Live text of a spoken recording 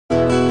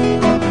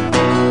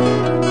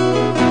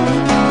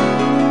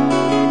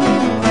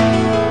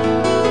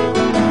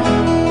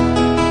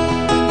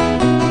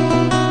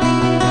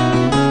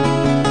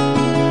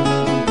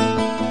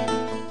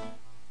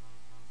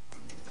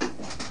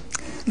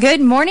Good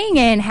morning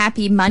and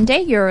happy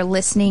Monday. You're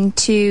listening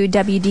to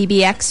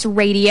WDBX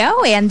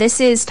Radio, and this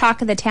is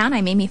Talk of the Town.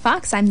 I'm Amy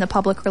Fox. I'm the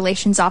Public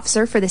Relations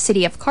Officer for the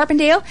City of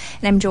Carbondale,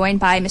 and I'm joined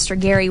by Mr.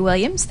 Gary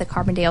Williams, the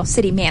Carbondale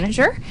City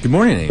Manager. Good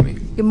morning, Amy.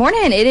 Good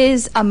morning. It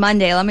is a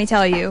Monday, let me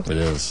tell you. It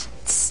is.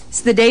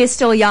 The day is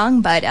still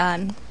young, but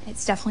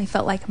it's definitely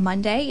felt like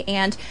Monday.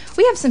 And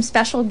we have some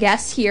special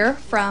guests here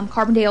from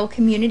Carbondale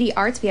Community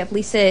Arts. We have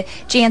Lisa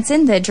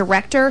Jansen, the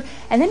director,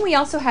 and then we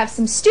also have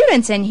some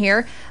students in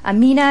here,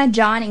 Amina,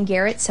 John, and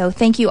Garrett. So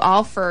thank you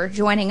all for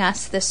joining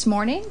us this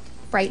morning,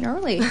 bright and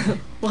early.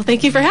 Well,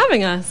 thank you for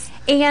having us.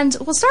 And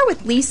we'll start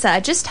with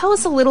Lisa. Just tell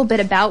us a little bit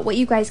about what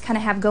you guys kind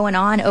of have going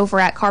on over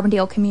at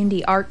Carbondale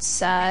Community Arts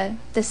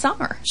this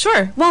summer.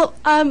 Sure. Well,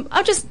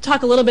 I'll just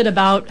talk a little bit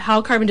about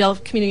how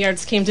Carbondale Community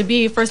Arts came to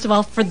be. First of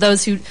all, for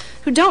those who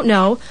don't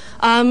know,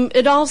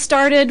 it all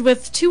started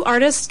with two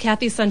artists,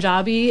 Kathy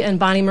Sanjabi and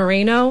Bonnie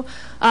Moreno,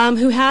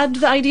 who had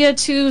the idea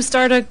to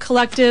start a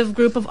collective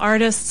group of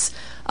artists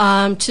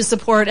to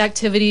support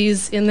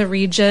activities in the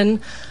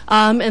region.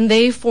 And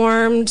they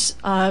formed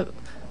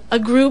a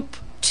group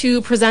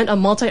to present a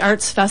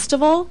multi-arts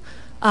festival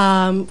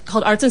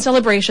called Arts and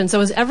Celebration. So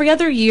it was every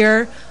other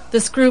year.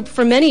 This group,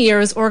 for many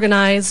years,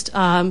 organized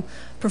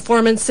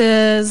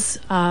performances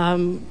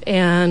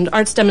and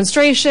arts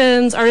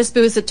demonstrations, artist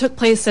booths that took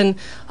place in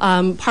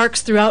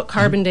parks throughout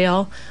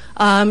Carbondale.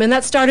 And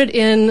that started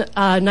in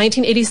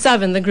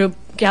 1987. The group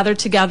gathered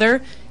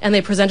together and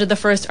they presented the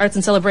first Arts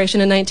and Celebration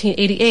in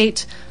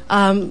 1988.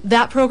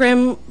 That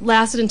program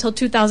lasted until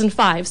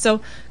 2005.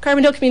 So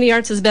Carbondale Community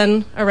Arts has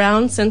been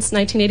around since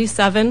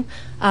 1987,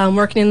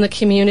 working in the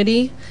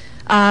community.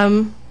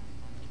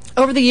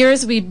 Over the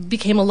years, we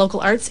became a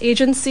local arts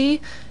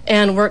agency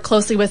and work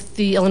closely with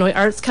the Illinois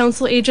Arts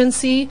Council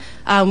agency.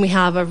 We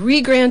have a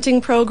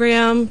re-granting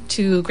program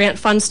to grant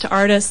funds to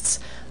artists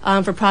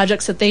for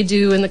projects that they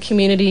do in the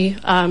community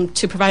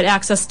to provide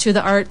access to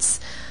the arts.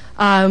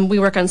 We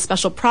work on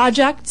special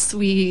projects.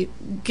 We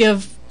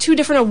give 2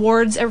 different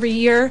awards every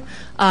year,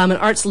 an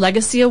Arts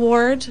Legacy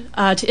Award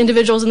to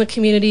individuals in the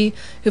community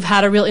who've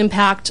had a real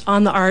impact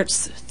on the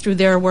arts through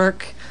their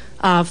work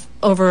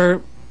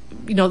over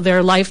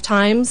their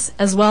lifetimes,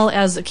 as well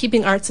as a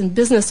Keeping Arts in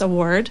Business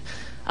Award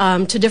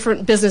to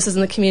different businesses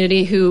in the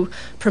community who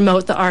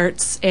promote the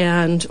arts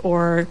and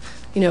or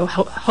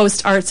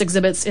host arts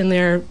exhibits in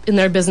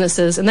their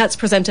businesses, and that's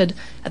presented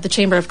at the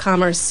Chamber of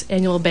Commerce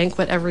annual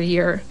banquet every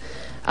year.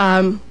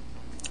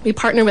 We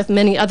partner with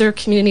many other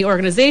community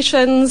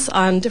organizations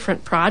on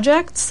different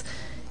projects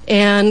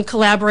and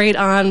collaborate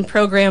on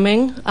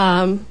programming.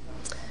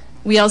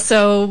 We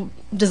also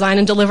design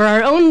and deliver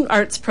our own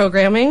arts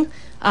programming.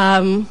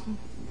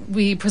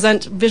 We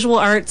present visual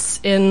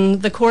arts in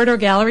the Corridor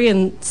Gallery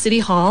in City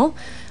Hall,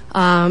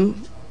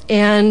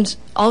 and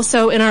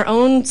also in our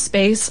own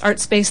space, Art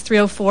Space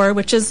 304,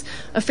 which is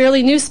a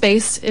fairly new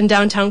space in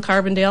downtown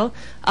Carbondale.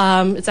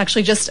 It's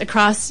actually just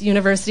across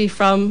University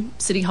from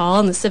City Hall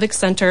in the Civic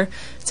Center.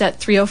 It's at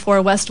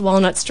 304 West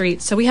Walnut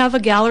Street. So we have a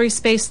gallery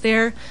space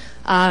there.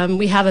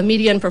 We have a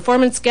media and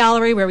performance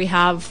gallery where we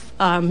have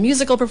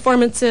musical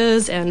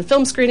performances and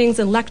film screenings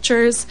and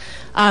lectures.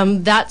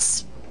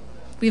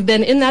 We've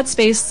been in that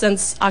space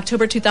since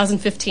October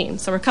 2015.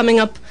 So we're coming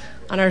up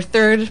on our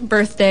 3rd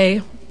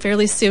birthday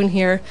fairly soon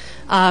here.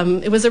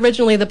 It was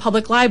originally the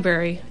public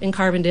library in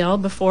Carbondale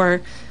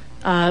before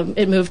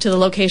it moved to the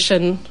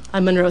location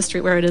on Monroe Street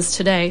where it is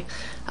today.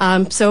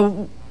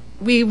 So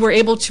we were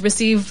able to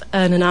receive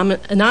an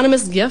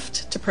anonymous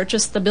gift to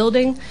purchase the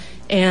building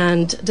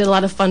and did a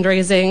lot of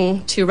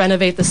fundraising to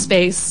renovate the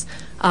space.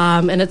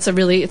 And it's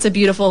a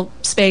beautiful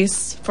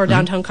space for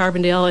downtown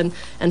Carbondale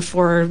and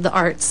for the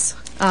arts.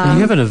 You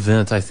have an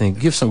event, I think.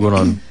 You have something going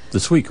on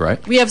this week,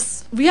 right? We have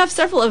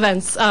several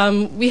events.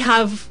 We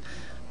have,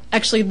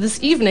 actually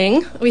this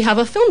evening, we have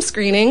a film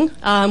screening,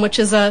 which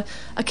is a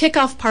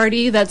kickoff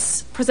party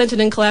that's presented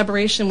in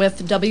collaboration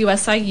with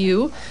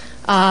WSIU.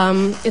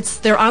 It's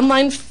their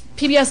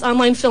PBS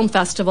Online Film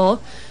Festival.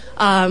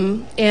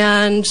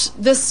 And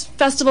this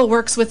festival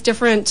works with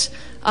different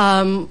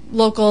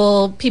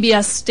local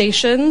PBS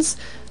stations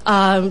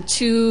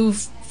to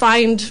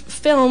find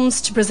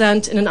films to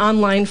present in an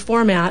online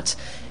format.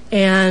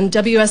 And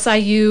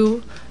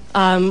WSIU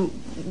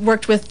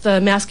worked with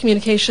the Mass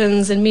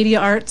Communications and Media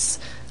Arts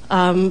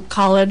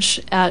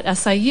College at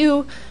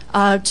SIU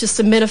to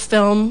submit a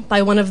film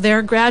by one of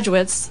their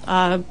graduates,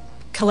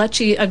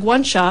 Kelechi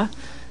Agwunsha,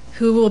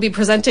 who will be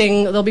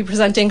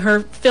presenting her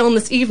film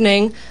this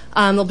evening.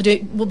 We'll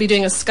be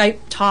doing a Skype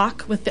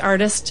talk with the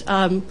artist.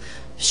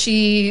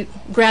 She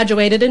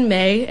graduated in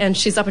May, and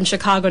she's up in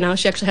Chicago now.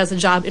 She actually has a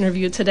job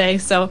interview today,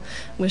 so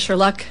wish her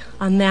luck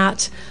on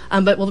that.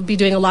 But we'll be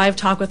doing a live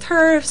talk with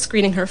her,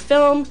 screening her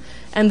film,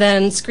 and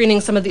then screening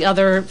some of the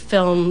other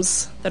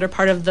films that are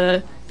part of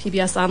the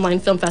PBS Online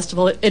Film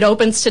Festival. It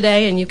opens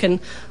today, and you can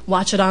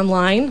watch it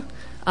online.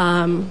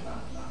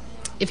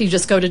 If you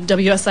just go to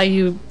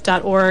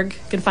wsiu.org, you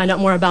can find out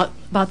more about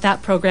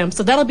that program.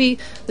 So that'll be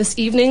this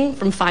evening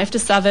from 5 to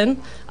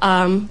 7.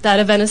 That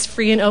event is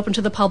free and open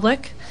to the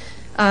public.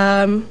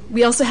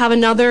 We also have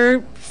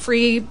another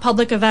free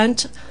public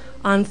event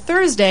on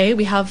Thursday.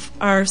 We have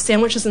our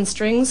Sandwiches and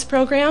Strings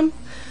program,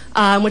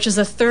 which is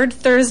a third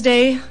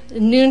Thursday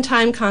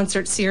noontime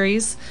concert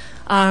series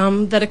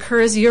that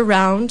occurs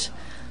year-round.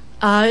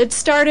 It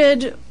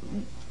started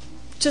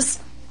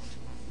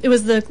it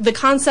was the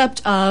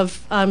concept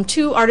of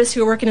two artists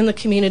who are working in the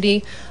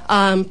community,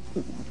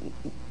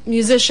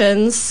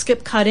 musicians,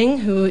 Skip Cutting,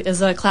 who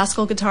is a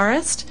classical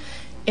guitarist,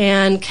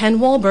 and Ken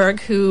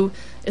Wolberg, who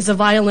is a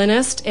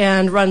violinist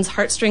and runs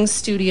Heartstrings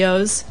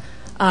Studios.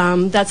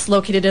 That's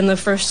located in the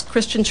First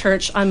Christian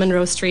Church on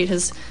Monroe Street.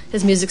 His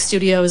music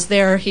studio is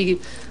there. He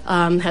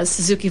has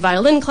Suzuki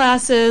violin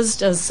classes,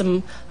 does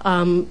some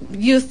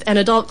youth and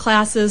adult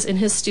classes in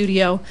his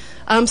studio.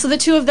 So the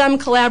two of them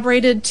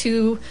collaborated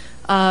to,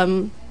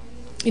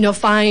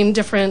 find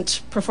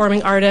different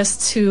performing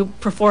artists who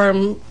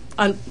perform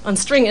on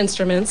string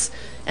instruments,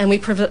 and we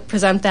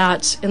present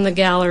that in the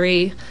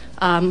gallery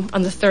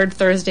on the third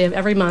Thursday of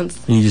every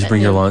month. And you just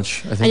bring your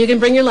lunch, I think? And you can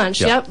bring your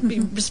lunch, Yep.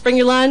 You just bring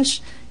your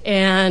lunch,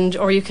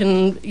 or you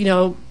can,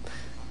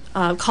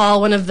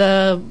 call one of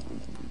the,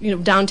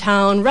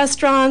 downtown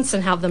restaurants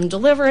and have them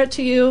deliver it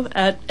to you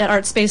at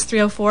Art Space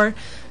 304.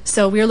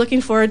 So we are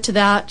looking forward to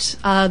that.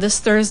 This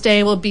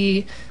Thursday will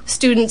be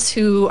students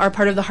who are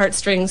part of the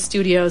Heartstrings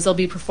Studios. They'll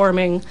be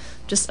performing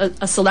just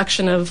a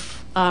selection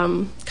of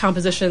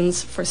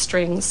compositions for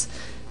strings.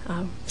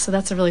 So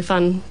that's a really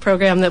fun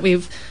program that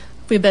we've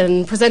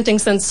been presenting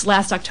since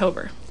last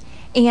October.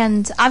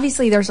 And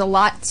obviously there's a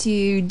lot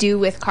to do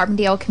with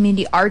Carbondale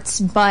Community Arts,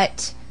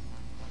 but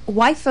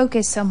why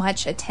focus so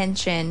much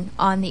attention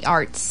on the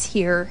arts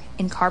here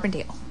in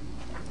Carbondale?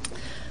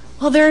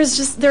 Well,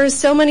 there's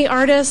so many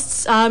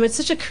artists. It's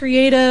such a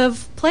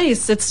creative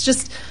place. It's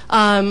just,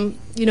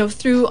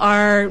 through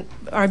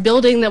our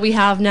building that we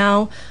have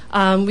now,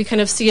 we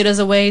kind of see it as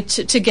a way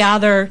to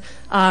gather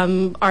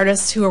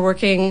artists who are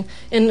working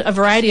in a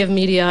variety of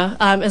media.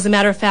 As a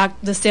matter of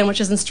fact, the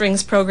Sandwiches and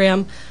Strings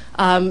program,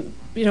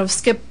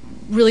 Skip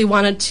really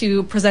wanted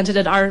to present it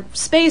at our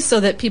space so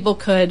that people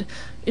could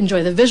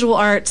enjoy the visual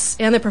arts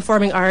and the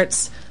performing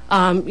arts,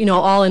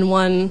 all in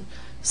one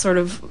sort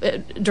of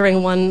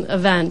during one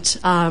event.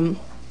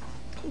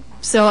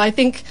 So I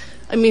think,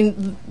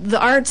 the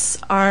arts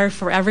are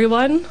for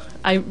everyone.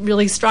 I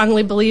really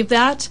strongly believe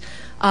that.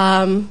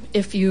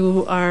 If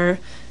you are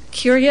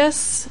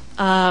curious,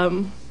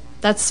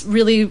 that's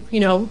really,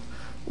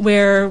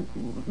 where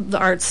the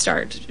arts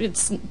start.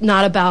 It's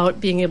not about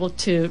being able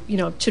to,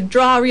 to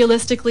draw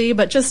realistically,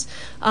 but just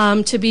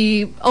to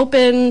be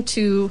open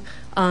to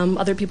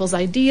other people's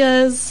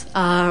ideas.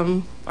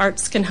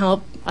 Arts can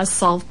help us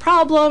solve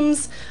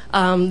problems.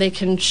 They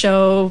can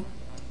show,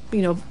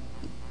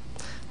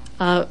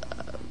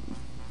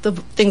 the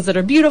things that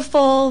are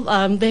beautiful.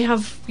 They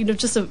have,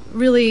 just a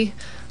really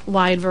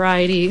wide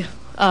variety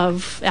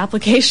of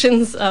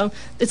applications.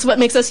 It's what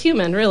makes us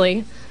human,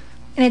 really.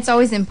 And it's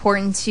always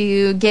important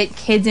to get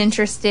kids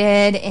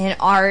interested in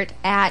art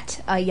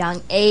at a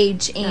young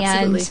age. And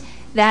Absolutely.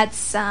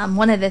 That's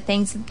one of the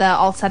things that the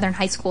All Southern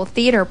High School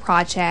Theater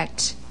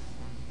Project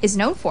is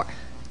known for.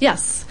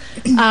 Yes.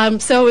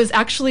 So it was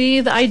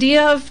actually the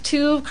idea of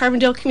two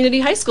Carbondale Community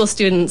High School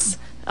students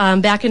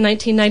back in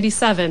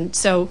 1997.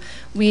 So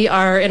we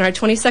are in our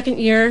 22nd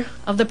year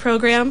of the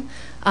program.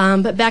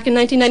 But back in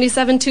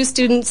 1997, two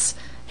students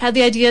had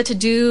the idea to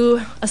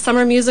do a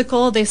summer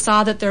musical. They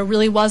saw that there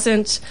really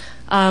wasn't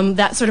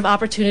that sort of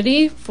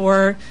opportunity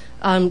for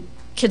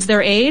kids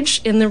their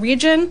age in the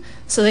region.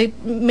 So they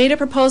made a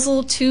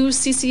proposal to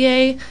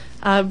CCA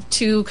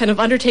to kind of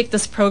undertake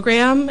this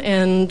program,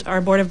 and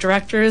our board of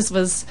directors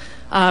was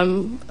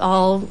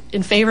all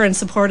in favor and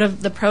support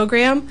of the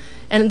program.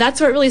 And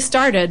that's where it really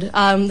started.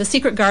 The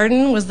Secret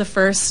Garden was the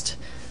first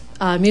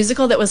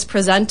musical that was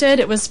presented.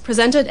 It was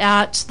presented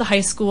at the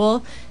high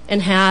school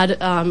and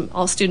had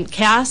all student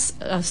cast,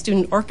 a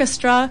student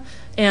orchestra,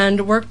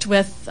 and worked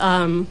with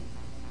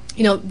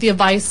the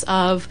advice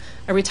of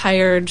a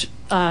retired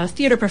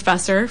theater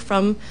professor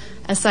from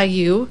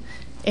SIU.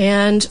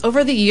 And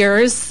over the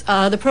years,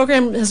 the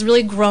program has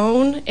really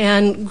grown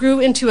and grew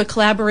into a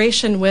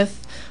collaboration with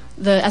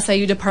the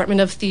SIU Department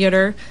of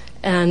Theater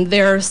and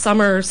their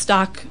summer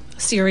stock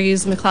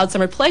series, McLeod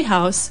Summer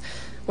Playhouse,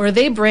 where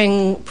they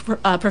bring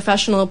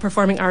professional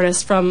performing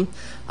artists from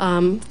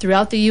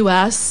throughout the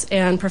U.S.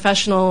 and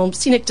professional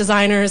scenic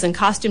designers and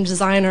costume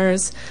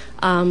designers,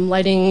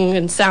 lighting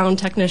and sound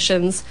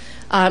technicians,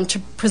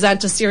 to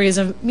present a series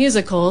of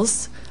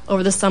musicals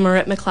over the summer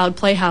at McLeod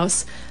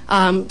Playhouse.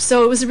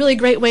 So it was a really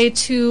great way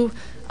to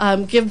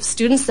give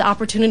students the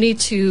opportunity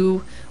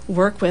to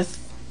work with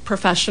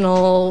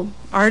professional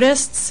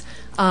artists,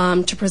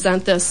 to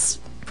present this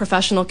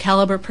professional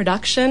caliber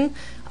production,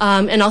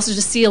 and also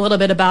to see a little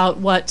bit about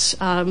what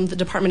the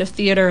Department of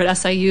Theater at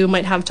SIU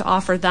might have to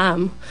offer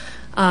them.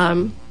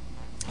 So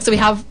we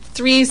have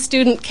 3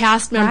 student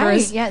cast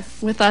members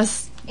with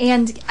us.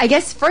 And I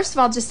guess, first of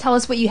all, just tell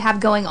us what you have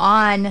going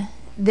on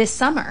this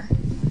summer.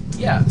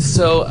 Yeah,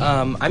 so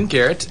I'm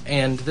Garrett,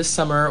 and this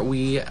summer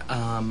we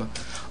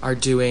are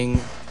doing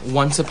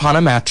Once Upon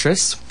a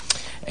Mattress.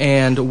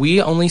 And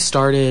we only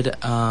started,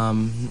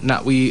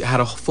 we had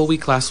a full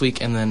week last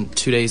week and then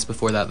 2 days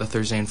before that, the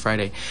Thursday and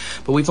Friday.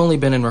 But we've only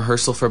been in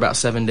rehearsal for about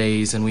 7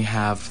 days, and we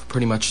have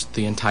pretty much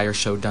the entire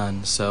show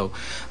done. So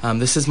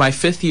this is my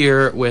 5th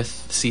year with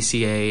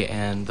CCA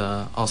and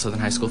the All Southern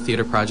High School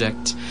Theater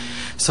Project.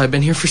 So I've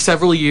been here for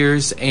several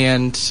years,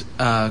 and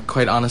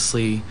quite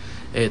honestly,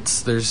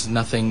 there's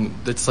nothing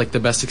that's like the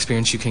best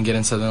experience you can get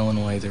in Southern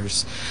Illinois.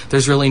 There's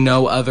really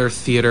no other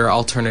theater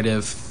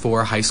alternative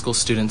for high school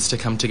students to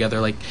come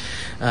together. Like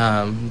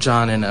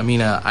John and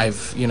Amina,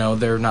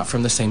 they're not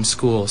from the same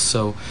school,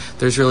 so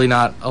there's really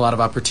not a lot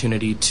of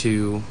opportunity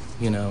to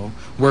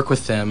work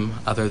with them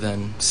other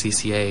than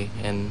CCA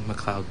and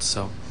McLeod.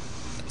 So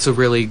it's a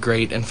really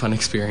great and fun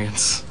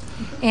experience.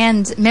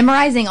 And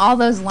memorizing all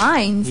those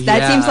lines,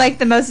 that seems like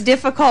the most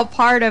difficult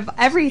part of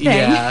everything.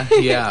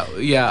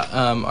 Yeah.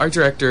 Our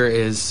director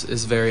is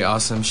very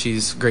awesome.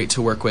 She's great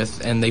to work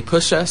with, and they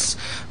push us,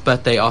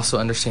 but they also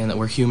understand that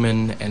we're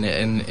human, and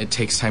it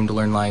takes time to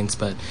learn lines,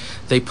 but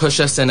they push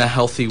us in a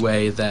healthy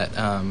way that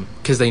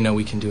because they know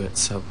we can do it.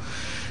 So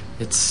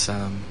it's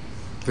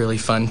really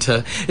fun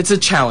it's a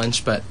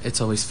challenge, but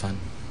it's always fun.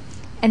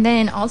 And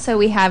then also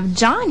we have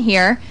John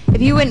here.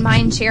 If you wouldn't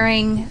mind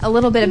sharing a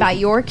little bit about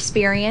your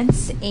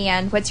experience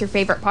and what's your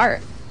favorite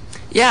part?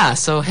 Yeah,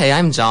 so hey,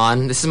 I'm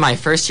John. This is my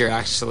first year,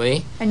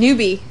 actually. A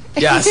newbie.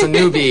 Yeah, it's a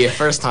newbie,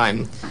 first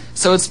time.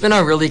 So it's been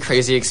a really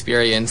crazy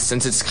experience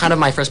since it's kind of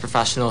my first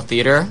professional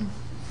theater.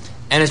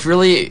 And it's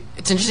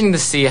interesting to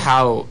see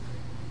how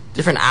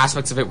different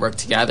aspects of it work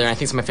together. And I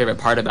think it's my favorite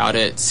part about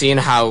it, seeing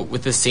how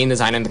with the scene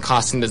design and the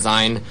costume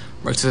design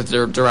works with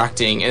the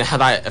directing and how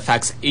that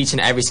affects each and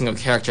every single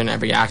character and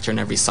every actor and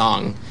every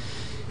song.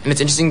 And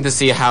it's interesting to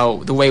see how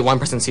the way one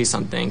person sees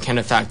something can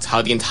affect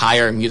how the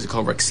entire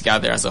musical works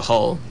together as a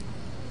whole.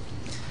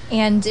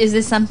 And is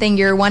this something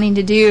you're wanting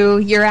to do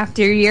year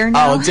after year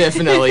now? Oh,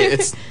 definitely.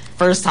 It's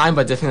first time,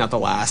 but definitely not the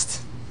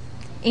last.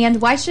 And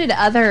why should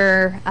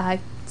other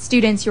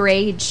students your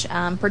age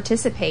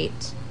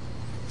participate?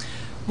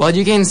 Well,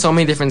 you gain so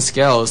many different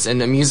skills in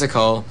a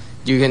musical.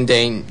 You can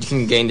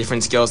gain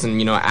different skills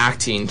in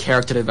acting,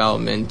 character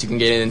development. You can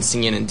get it in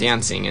singing and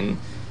dancing, and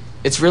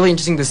it's really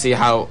interesting to see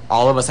how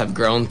all of us have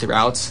grown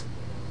throughout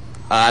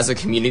as a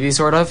community,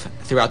 sort of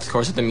throughout the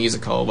course of the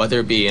musical, whether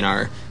it be in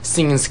our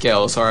singing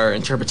skills or our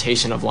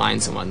interpretation of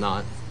lines and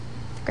whatnot.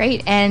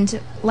 Great.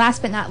 And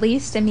last but not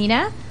least,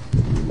 Amina.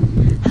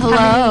 Hello.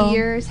 How many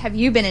years have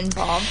you been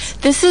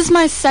involved? This is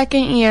my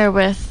second year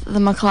with the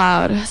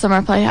McLeod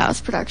Summer Playhouse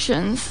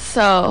Productions,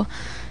 so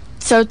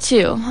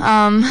too.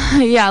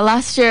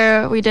 Last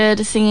year we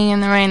did Singing in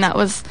the Rain. That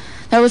was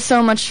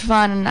so much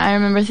fun, and I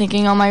remember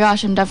thinking, oh my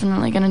gosh, I'm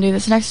definitely going to do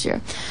this next year.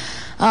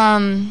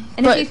 And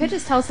if you could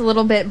just tell us a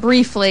little bit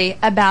briefly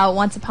about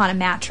Once Upon a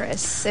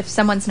Mattress, if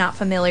someone's not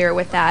familiar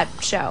with that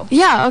show.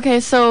 Yeah, okay,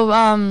 so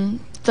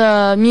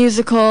the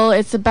musical,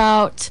 it's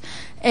about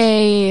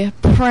a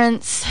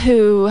prince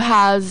who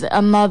has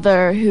a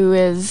mother who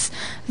is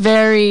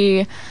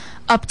very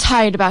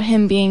uptight about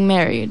him being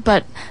married,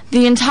 but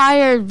the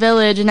entire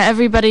village and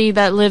everybody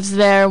that lives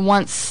there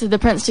wants the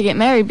prince to get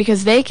married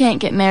because they can't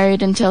get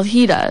married until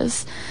he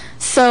does.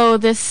 So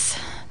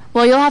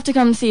you'll have to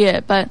come see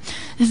it, but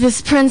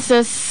this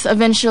princess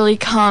eventually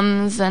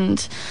comes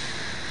and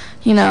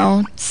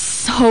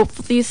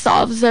hopefully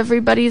solves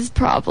everybody's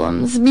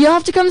problems. You'll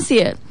have to come see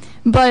it,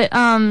 but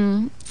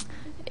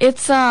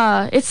it's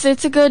a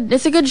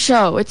good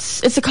show.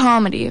 It's a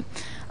comedy.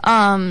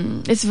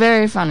 It's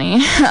very funny.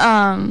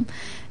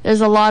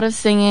 There's a lot of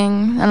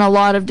singing and a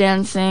lot of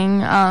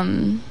dancing.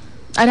 I'd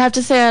have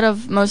to say out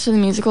of most of the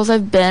musicals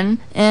I've been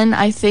in,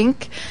 I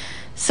think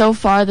so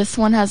far this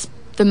one has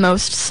the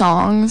most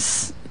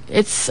songs.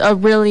 It's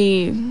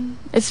really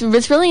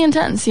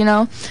intense,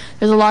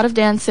 There's a lot of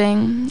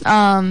dancing,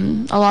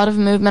 a lot of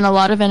movement, a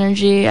lot of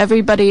energy.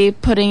 Everybody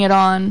putting it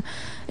on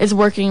is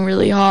working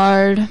really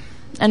hard.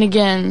 And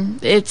again,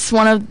 it's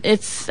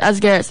as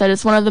Garrett said,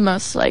 it's one of the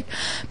most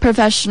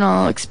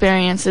professional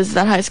experiences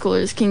that high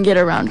schoolers can get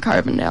around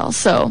Carbondale.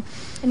 So,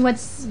 and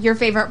what's your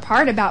favorite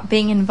part about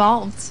being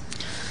involved?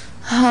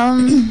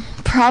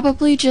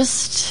 Probably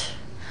just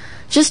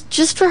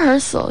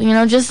rehearsal.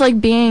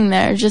 Just being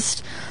there.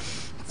 Just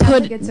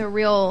it's a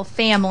real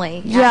family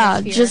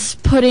atmosphere.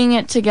 Just putting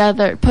it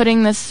together,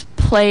 putting this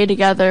play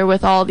together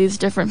with all these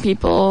different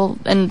people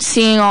and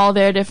seeing all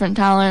their different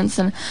talents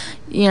and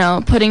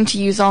putting to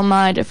use all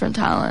my different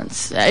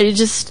talents.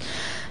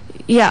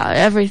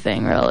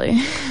 Everything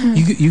really.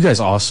 You guys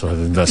also have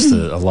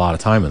invested a lot of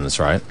time in this,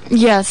 right?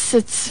 Yes,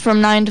 it's from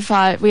 9 to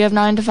 5. We have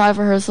 9 to 5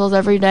 rehearsals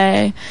every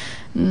day.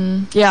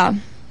 Yeah,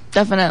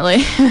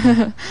 definitely.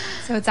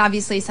 So it's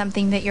obviously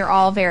something that you're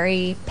all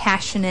very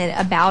passionate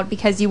about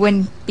because you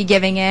wouldn't be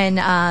giving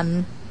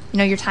in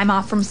your time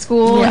off from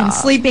school and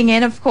sleeping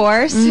in, of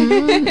course.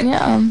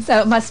 Yeah. So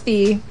it must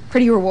be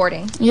pretty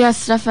rewarding.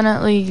 Yes,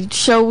 definitely.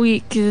 Show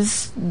week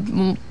is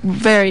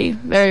very,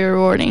 very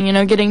rewarding.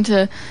 Getting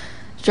to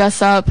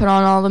dress up, put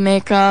on all the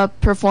makeup,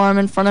 perform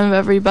in front of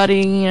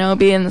everybody,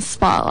 be in the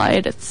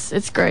spotlight.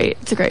 It's great.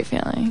 It's a great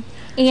feeling.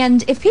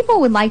 And if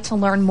people would like to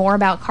learn more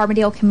about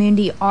Carbondale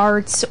Community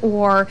Arts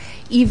or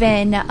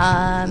even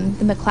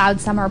the McLeod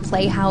Summer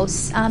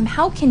Playhouse,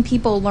 how can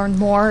people learn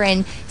more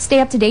and stay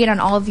up to date on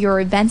all of your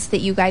events that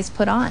you guys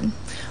put on?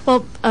 Well,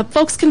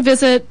 folks can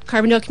visit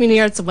Carbondale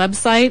Community Arts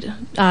website,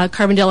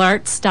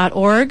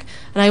 carbondalearts.org.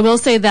 And I will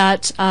say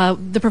that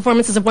the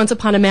performances of Once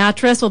Upon a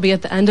Mattress will be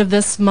at the end of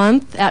this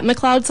month at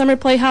McLeod Summer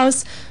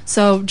Playhouse,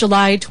 so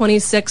July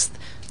 26th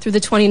through the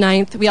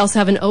 29th. We also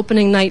have an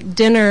opening night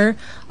dinner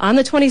on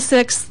the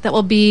 26th that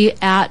will be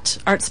at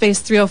Art Space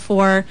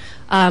 304.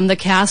 The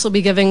cast will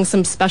be giving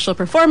some special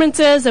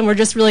performances, and we're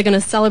just really going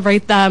to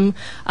celebrate them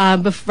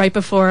right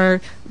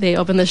before they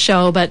open the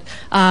show. But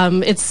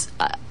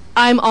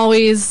I'm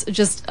always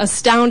just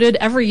astounded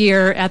every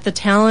year at the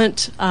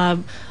talent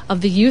of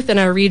the youth in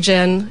our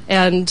region,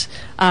 and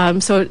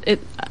so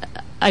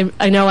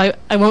I know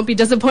I won't be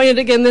disappointed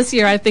again this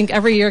year. I think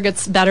every year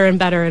gets better and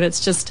better, and it's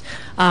just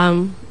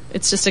a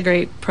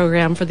great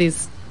program for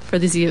these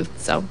youth.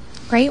 So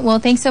great. Well,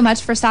 thanks so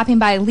much for stopping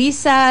by,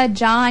 Lisa,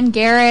 John,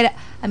 Garrett,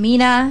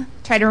 Amina.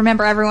 Try to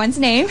remember everyone's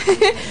name.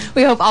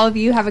 We hope all of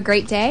you have a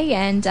great day,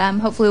 and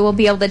hopefully we'll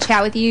be able to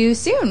chat with you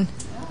soon.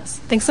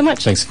 Thanks so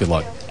much. Thanks. Good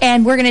luck.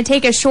 And we're going to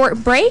take a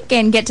short break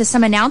and get to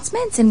some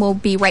announcements, and we'll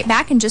be right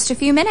back in just a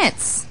few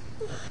minutes.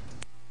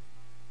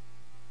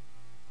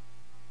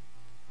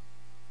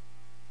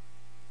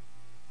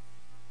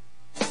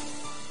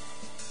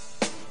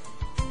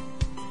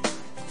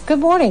 Good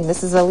morning.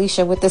 This is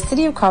Alicia with the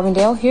City of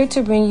Carbondale, here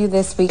to bring you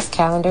this week's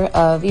calendar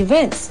of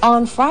events.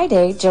 On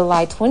Friday,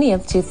 July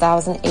 20th,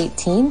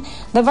 2018,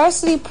 the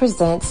Varsity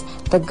presents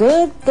The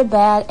Good, the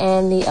Bad,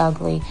 and the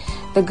Ugly.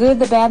 The Good,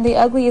 the Bad, and the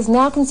Ugly is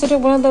now considered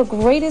one of the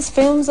greatest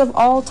films of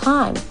all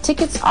time.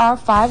 Tickets are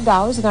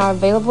 $5 and are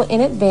available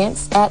in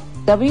advance at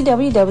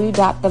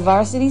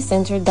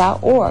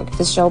www.thevarsitycenter.org.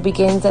 The show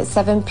begins at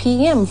 7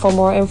 p.m. For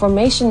more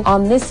information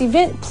on this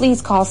event,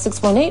 please call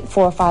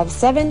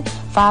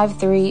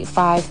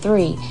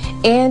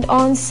 618-457-5353. And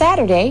on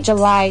Saturday,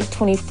 July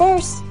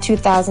 21st,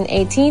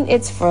 2018,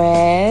 it's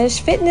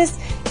Fresh Fitness.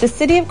 The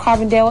City of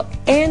Carbondale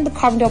and the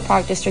Carbondale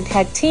Park District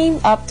had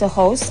teamed up to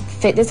host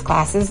fitness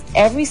classes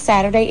every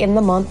Saturday in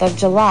the month of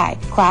July.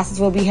 Classes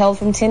will be held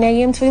from 10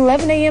 a.m. to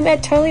 11 a.m.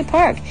 at Turley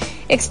Park.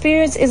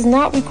 Experience is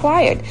not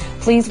required.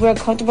 Please wear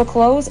comfortable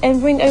clothes and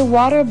bring a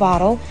water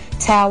bottle,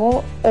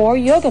 towel, or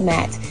yoga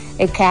mat.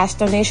 A cash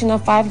donation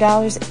of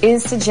 $5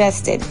 is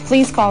suggested.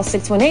 Please call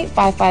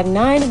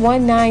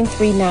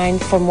 618-559-1939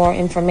 for more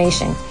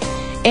information.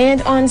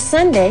 And on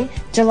Sunday,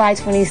 July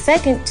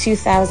 22nd,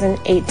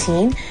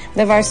 2018,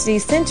 the Varsity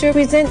Center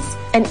presents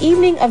an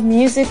evening of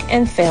music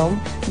and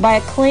film by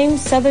acclaimed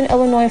Southern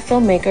Illinois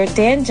filmmaker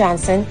Dan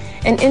Johnson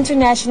and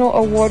international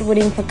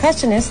award-winning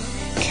percussionist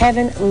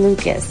Kevin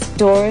Lucas.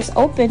 Doors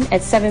open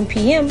at 7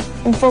 p.m.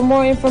 And for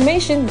more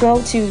information,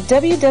 go to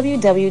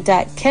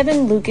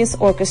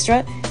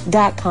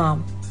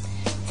www.kevinlucasorchestra.com.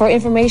 For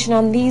information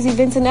on these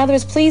events and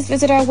others, please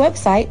visit our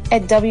website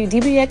at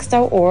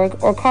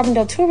wdbx.org or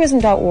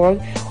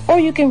carbondaletourism.org, or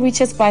you can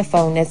reach us by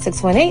phone at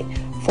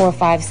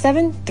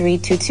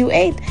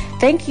 618-457-3228.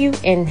 Thank you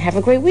and have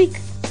a great week.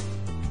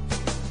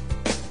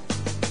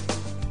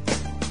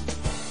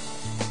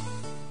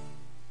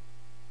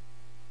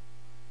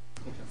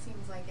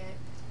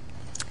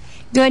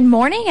 Good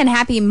morning and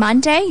happy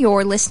Monday.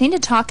 You're listening to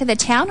Talk of the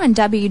Town on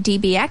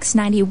WDBX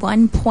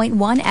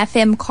 91.1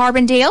 FM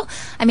Carbondale.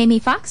 I'm Amy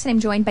Fox and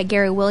I'm joined by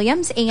Gary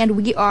Williams, and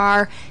we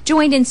are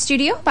joined in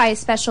studio by a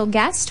special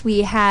guest.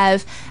 We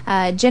have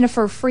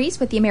Jennifer Fries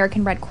with the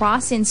American Red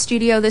Cross in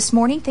studio this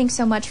morning. Thanks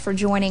so much for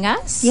joining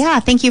us. Yeah,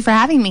 thank you for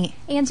having me.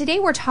 And today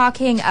we're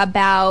talking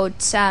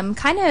about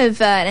kind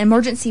of an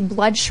emergency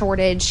blood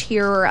shortage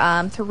here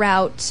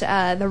throughout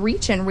the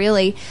region,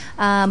 really.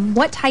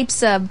 What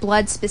types of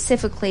blood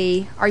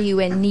specifically are you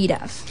in need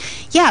of?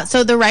 Yeah,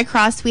 so the Red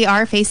Cross, we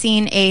are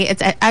facing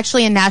it's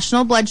actually a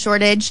national blood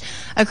shortage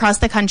across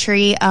the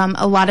country.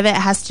 A lot of it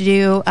has to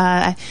do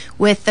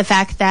with the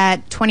fact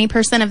that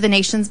 20% of the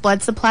nation's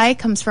blood supply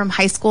comes from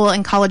high school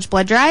and college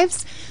blood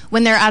drives.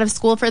 When they're out of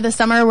school for the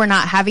summer, we're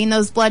not having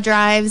those blood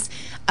drives.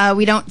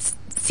 We don't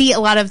see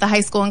a lot of the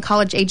high school and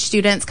college age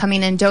students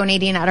coming and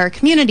donating at our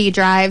community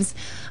drives.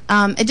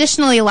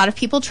 Additionally, a lot of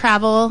people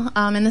travel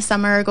in the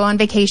summer, go on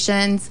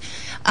vacations.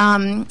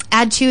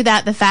 Add to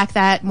that the fact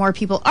that more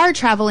people are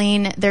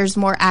traveling, there's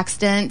more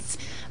accidents.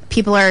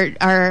 People are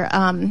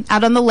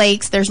out on the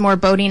lakes, there's more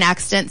boating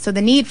accidents, so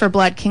the need for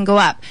blood can go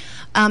up.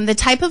 The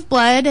type of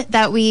blood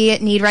that we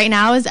need right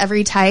now is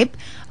every type.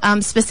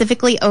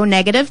 Specifically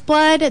O-negative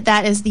blood,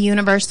 that is the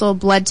universal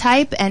blood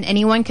type, and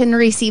anyone can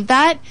receive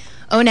that.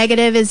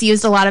 O-negative is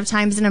used a lot of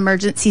times in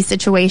emergency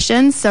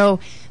situations. So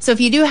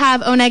if you do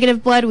have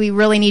O-negative blood, we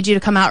really need you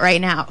to come out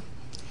right now.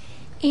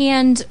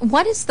 And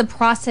what is the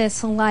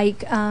process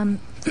like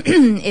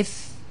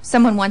if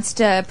someone wants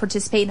to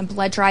participate in a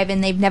blood drive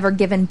and they've never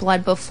given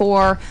blood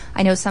before?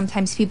 I know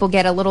sometimes people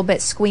get a little bit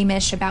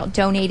squeamish about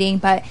donating,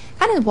 but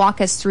kind of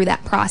walk us through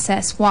that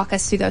process, walk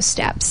us through those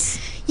steps.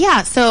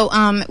 Yeah, so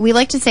we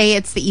like to say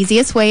it's the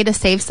easiest way to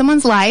save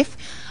someone's life.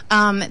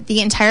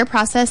 The entire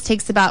process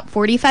takes about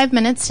 45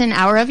 minutes to an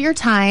hour of your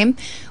time.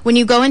 When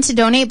you go in to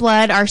donate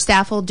blood, our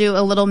staff will do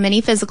a little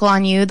mini physical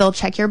on you. They'll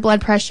check your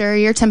blood pressure,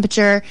 your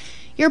temperature,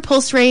 your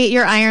pulse rate,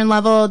 your iron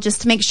level,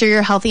 just to make sure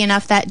you're healthy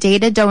enough that day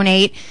to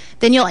donate.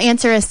 Then you'll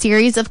answer a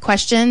series of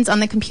questions on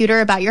the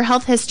computer about your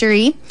health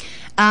history.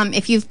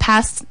 If you've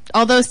passed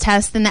all those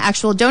tests, then the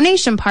actual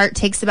donation part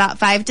takes about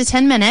 5 to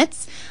 10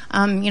 minutes,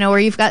 where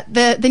you've got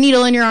the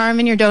needle in your arm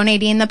and you're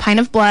donating the pint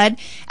of blood.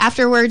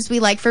 Afterwards, we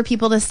like for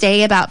people to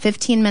stay about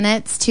 15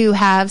 minutes to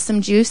have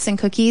some juice and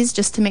cookies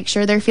just to make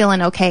sure they're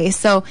feeling okay.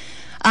 So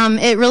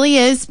it really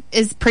is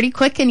pretty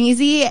quick and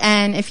easy,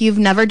 and if you've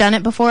never done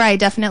it before, I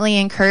definitely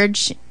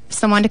encourage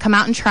someone to come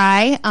out and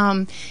try.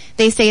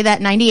 They say that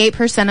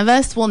 98% of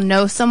us will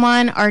know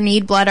someone or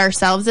need blood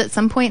ourselves at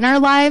some point in our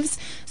lives.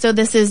 So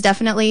this is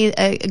definitely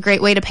a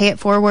great way to pay it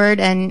forward.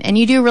 And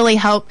you do really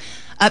help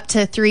up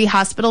to 3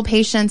 hospital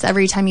patients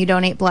every time you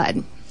donate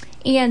blood.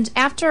 And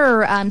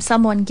after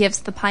someone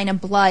gives the pint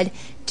of blood,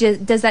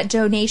 does that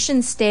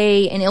donation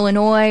stay in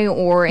Illinois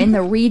or in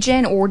the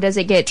region, or does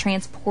it get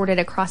transported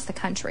across the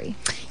country?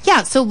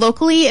 Yeah, so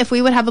locally, if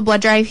we would have a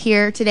blood drive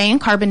here today in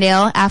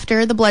Carbondale,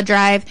 after the blood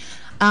drive,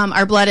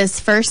 our blood is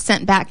first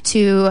sent back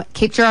to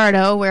Cape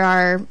Girardeau, where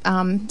our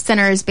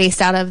center is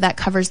based out of that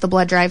covers the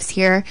blood drives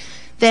here.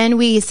 Then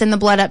we send the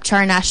blood up to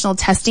our national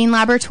testing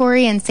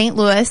laboratory in St.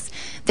 Louis.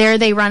 There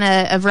they run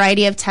a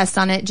variety of tests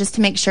on it just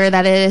to make sure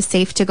that it is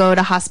safe to go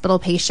to hospital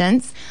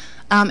patients.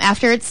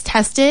 After it's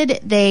tested,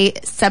 they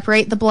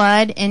separate the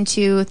blood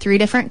into 3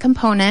 different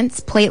components: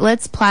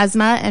 platelets,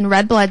 plasma, and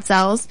red blood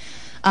cells.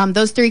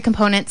 Those 3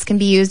 components can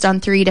be used on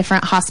 3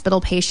 different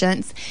hospital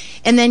patients.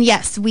 And then,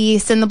 yes, we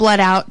send the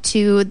blood out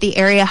to the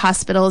area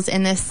hospitals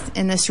in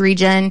this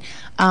region.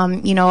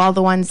 All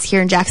the ones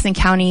here in Jackson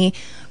County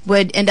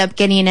would end up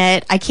getting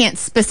it. I can't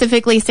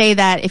specifically say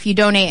that if you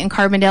donate in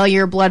Carbondale,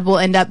 your blood will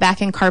end up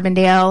back in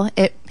Carbondale.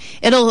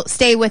 It'll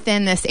stay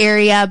within this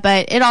area,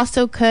 but it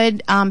also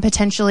could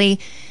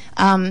potentially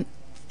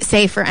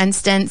say, for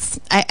instance,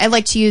 I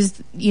like to use,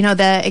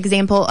 the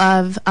example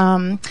of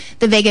the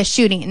Vegas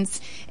shootings.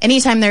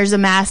 Anytime there's a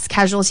mass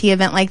casualty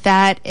event like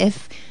that,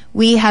 if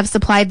we have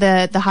supplied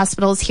the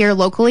hospitals here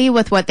locally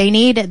with what they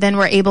need, then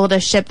we're able to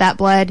ship that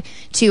blood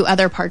to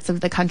other parts of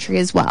the country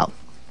as well.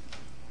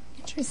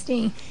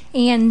 Interesting.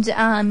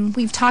 And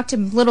we've talked a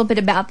little bit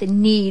about the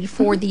need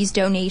for these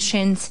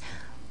donations.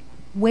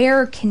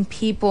 Where can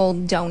people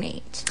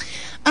donate?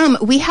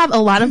 We have a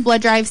lot of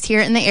blood drives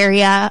here in the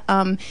area.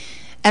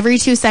 Every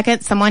 2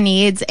 seconds, someone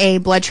needs a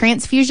blood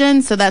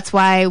transfusion, so that's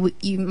why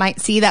you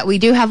might see that we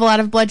do have a lot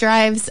of blood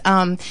drives.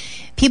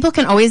 People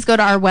can always go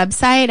to our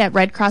website at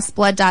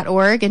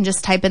redcrossblood.org and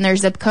just type in their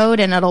zip code,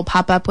 and it'll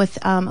pop up with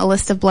a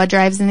list of blood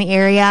drives in the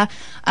area.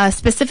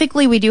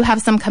 Specifically, we do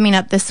have some coming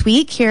up this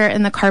week here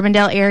in the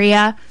Carbondale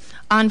area.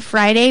 On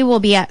Friday, we'll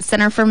be at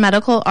Center for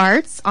Medical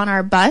Arts on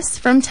our bus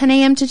from 10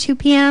 a.m. to 2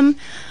 p.m.,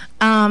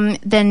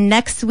 then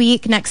next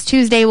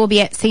Tuesday, we'll be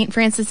at St.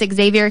 Francis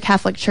Xavier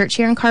Catholic Church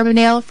here in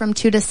Carbondale from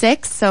 2 to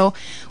 6. So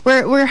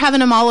we're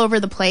having them all over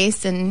the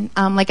place. And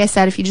like I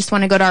said, if you just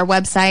want to go to our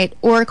website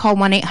or call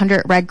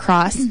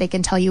 1-800-RED-CROSS, they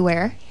can tell you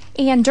where.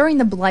 And during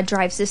the blood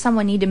drives, does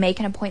someone need to make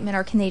an appointment,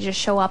 or can they just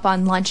show up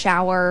on lunch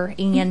hour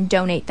and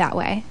donate that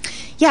way?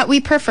 Yeah, we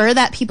prefer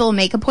that people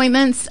make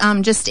appointments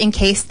just in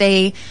case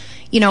they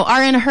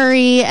are in a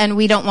hurry, and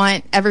we don't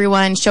want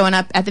everyone showing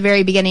up at the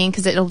very beginning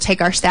because it'll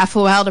take our staff a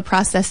while to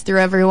process through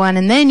everyone,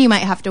 and then you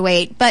might have to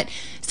wait. But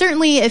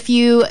certainly if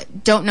you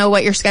don't know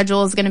what your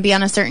schedule is going to be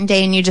on a certain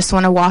day and you just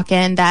want to walk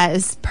in, that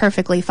is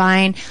perfectly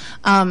fine.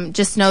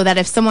 Just know that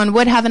if someone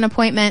would have an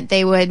appointment,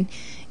 they would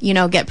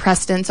get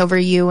precedence over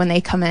you when they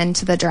come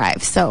into the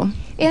drive. So,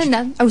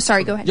 and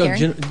sorry, go ahead, Darren.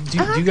 Jen,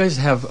 do you guys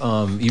have?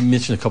 You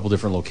mentioned a couple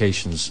different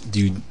locations.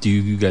 Do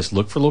you guys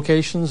look for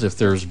locations? If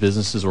there's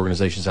businesses,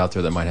 organizations out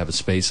there that might have a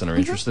space and are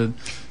interested,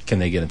 can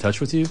they get in touch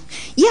with you?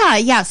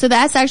 Yeah. So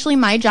that's actually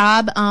my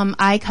job.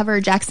 I cover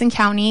Jackson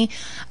County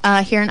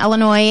here in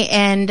Illinois,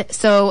 and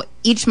so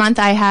each month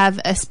I have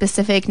a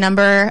specific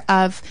number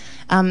of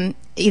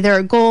either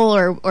a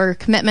goal or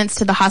commitments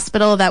to the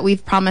hospital that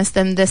we've promised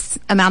them this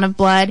amount of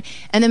blood.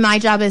 And then my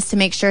job is to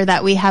make sure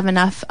that we have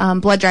enough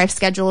blood drives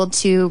scheduled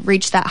to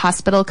reach that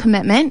hospital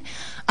commitment.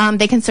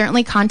 They can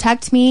certainly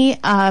contact me.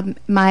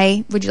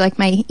 Would you like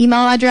my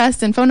email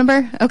address and phone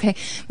number? Okay.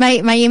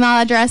 My email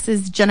address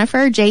is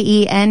Jennifer,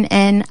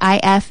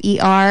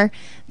 JENNIFER,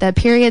 the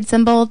period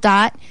symbol,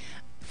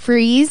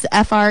 Freeze,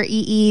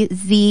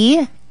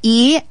 FREEZE,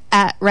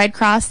 at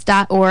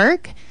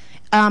redcross.org.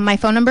 My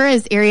phone number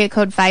is area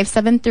code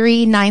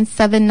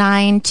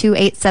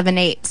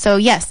 573-979-2878. So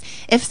yes,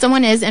 if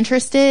someone is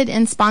interested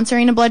in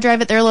sponsoring a blood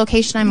drive at their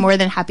location, I'm more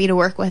than happy to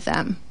work with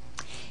them.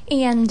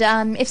 And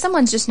if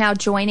someone's just now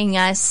joining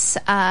us,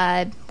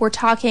 we're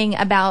talking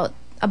about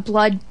a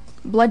blood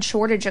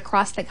shortage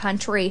across the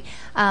country.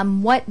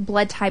 What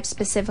blood type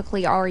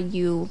specifically are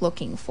you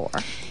looking for?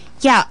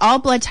 Yeah, all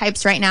blood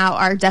types right now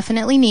are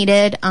definitely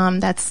needed.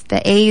 That's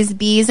the A's,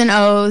 B's, and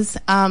O's.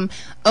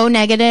 O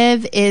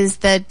negative is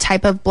the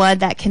type of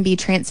blood that can be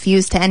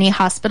transfused to any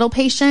hospital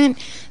patient.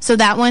 So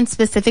that one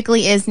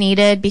specifically is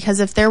needed because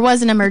if there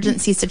was an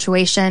emergency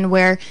situation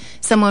where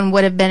someone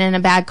would have been in a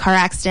bad car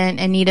accident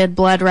and needed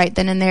blood right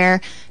then and there,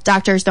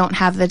 doctors don't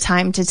have the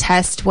time to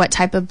test what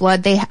type of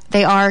blood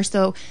they are.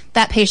 So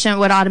that patient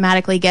would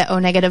automatically get O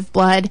negative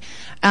blood.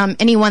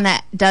 Anyone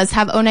that does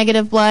have O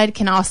negative blood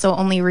can also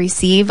only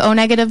receive O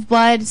negative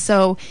blood.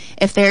 So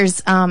if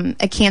there's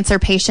a cancer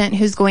patient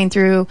who's going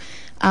through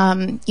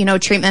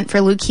treatment for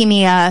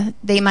leukemia,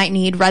 they might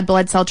need red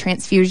blood cell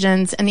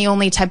transfusions, and the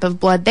only type of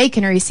blood they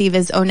can receive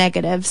is O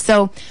negative.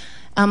 So,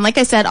 like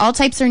I said, all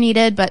types are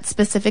needed, but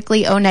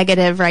specifically O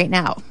negative right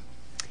now.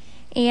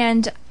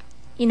 And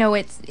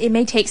it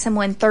may take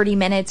someone 30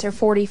 minutes or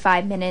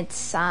 45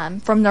 minutes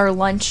from their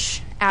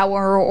lunch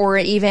hour or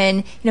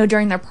even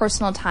during their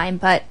personal time,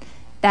 but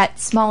that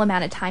small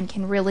amount of time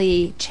can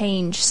really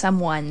change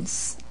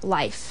someone's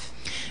life.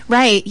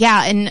 Right,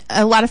 yeah, and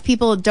a lot of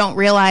people don't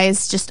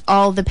realize just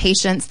all the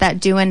patients that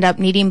do end up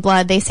needing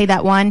blood. They say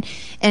that 1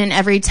 in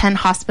every 10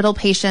 hospital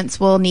patients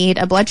will need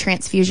a blood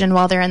transfusion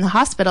while they're in the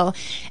hospital,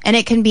 and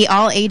it can be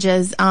all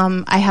ages.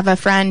 I have a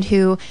friend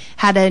who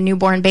had a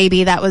newborn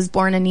baby that was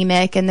born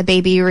anemic, and the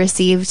baby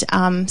received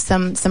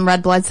some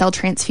red blood cell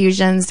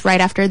transfusions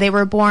right after they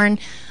were born.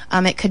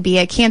 It could be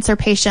a cancer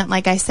patient,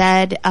 like I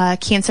said.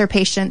 Cancer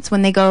patients,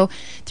 when they go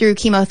through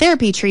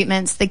chemotherapy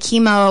treatments, the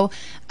chemo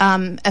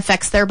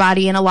affects their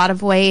body in a lot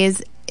of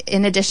ways.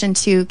 In addition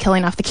to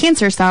killing off the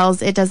cancer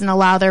cells, it doesn't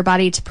allow their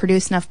body to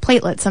produce enough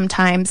platelets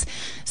sometimes.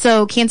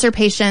 So cancer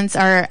patients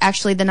are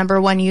actually the number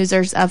one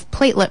users of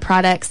platelet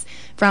products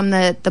from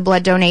the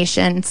blood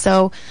donation.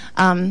 So,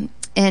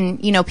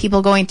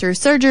 people going through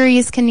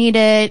surgeries can need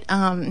it.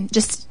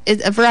 Just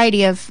a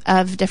variety of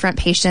different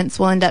patients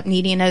will end up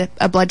needing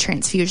a blood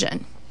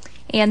transfusion.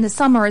 And the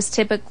summer is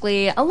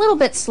typically a little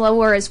bit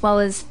slower, as well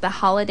as the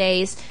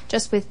holidays,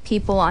 just with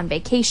people on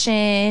vacation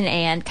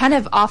and kind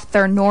of off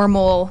their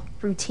normal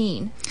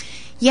routine.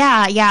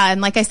 Yeah,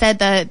 and like I said,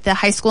 the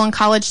high school and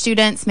college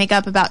students make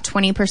up about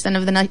 20%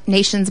 of the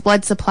nation's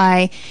blood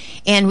supply,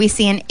 and we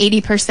see an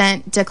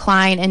 80%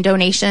 decline in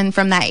donation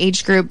from that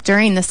age group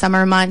during the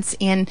summer months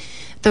and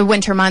the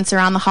winter months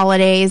around the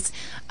holidays.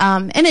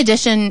 In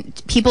addition,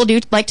 people do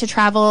like to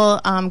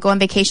travel, go on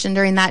vacation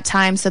during that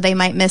time, so they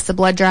might miss a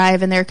blood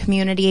drive in their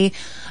community.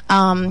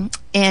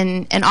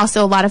 And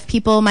also a lot of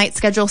people might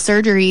schedule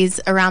surgeries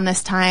around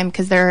this time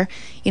because they're,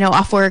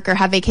 off work or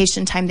have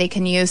vacation time they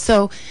can use.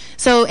 So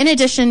in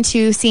addition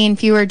to seeing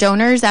fewer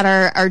donors at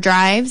our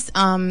drives,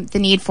 the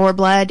need for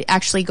blood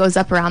actually goes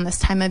up around this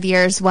time of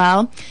year as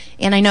well.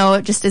 And I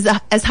know just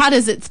as hot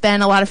as it's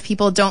been, a lot of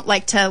people don't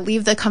like to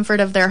leave the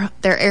comfort of their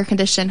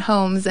air-conditioned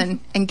homes and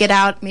get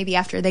out maybe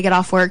after they get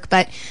off work.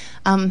 But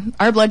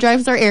our blood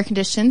drives are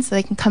air-conditioned, so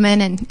they can come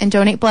in and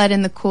donate blood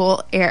in the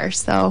cool air.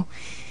 So.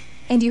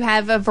 And you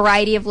have a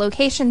variety of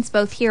locations,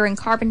 both here in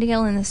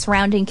Carbondale and the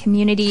surrounding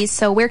communities.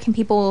 So where can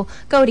people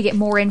go to get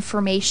more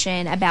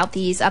information about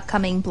these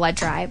upcoming blood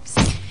drives?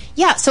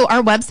 Yeah, so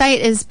our website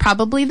is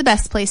probably the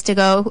best place to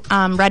go,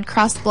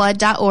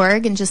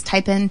 redcrossblood.org, and just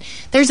type in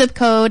their zip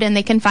code and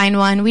they can find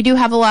one. We do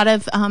have a lot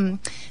of,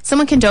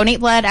 someone can donate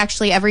blood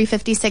actually every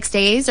 56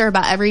 days or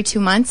about every 2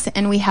 months,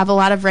 and we have a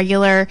lot of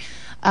regular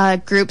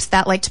groups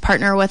that like to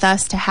partner with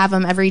us to have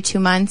them every 2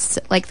 months,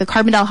 like the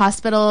Carbondale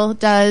Hospital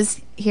does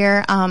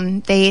here.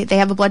 They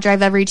have a blood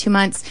drive every 2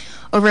 months.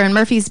 Over in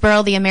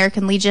Murfreesboro, the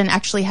American Legion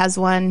actually has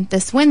one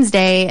this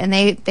Wednesday, and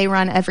they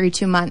run every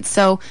 2 months.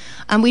 So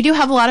we do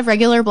have a lot of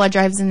regular blood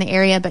drives in the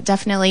area, but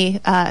definitely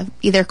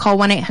either call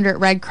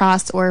 1-800-RED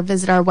CROSS or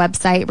visit our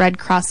website,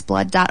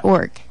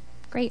 redcrossblood.org.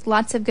 Great.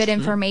 Lots of good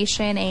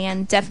information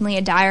and definitely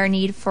a dire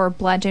need for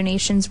blood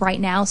donations right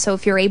now. So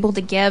if you're able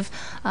to give,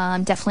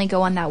 definitely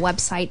go on that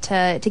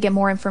website to get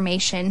more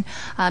information.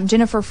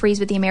 Jennifer Fries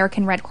with the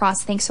American Red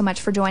Cross, thanks so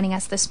much for joining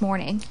us this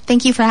morning.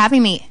 Thank you for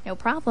having me. No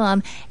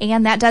problem.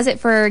 And that does it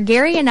for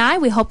Gary and I.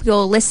 We hope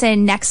you'll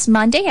listen next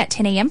Monday at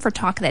 10 a.m. for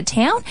Talk of the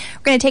Town.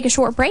 We're going to take a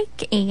short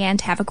break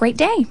and have a great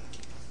day.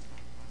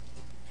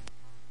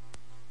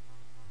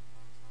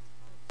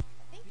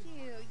 Thank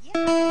you.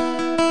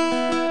 Yeah.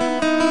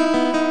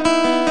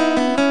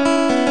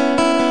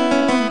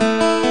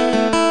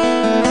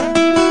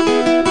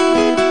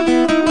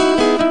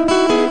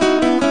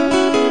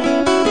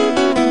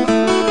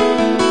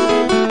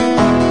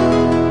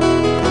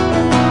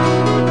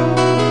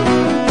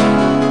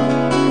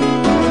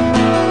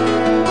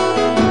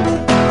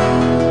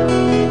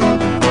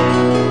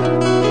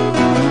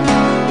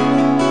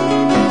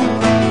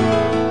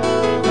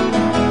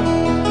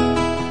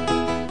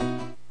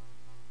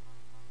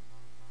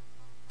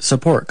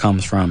 Support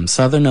comes from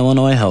Southern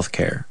Illinois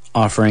Healthcare,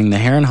 offering the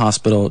Heron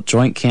Hospital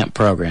Joint Camp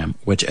Program,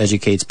 which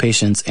educates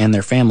patients and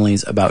their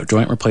families about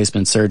joint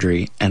replacement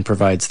surgery and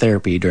provides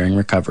therapy during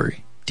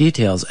recovery.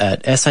 Details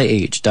at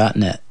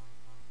sih.net.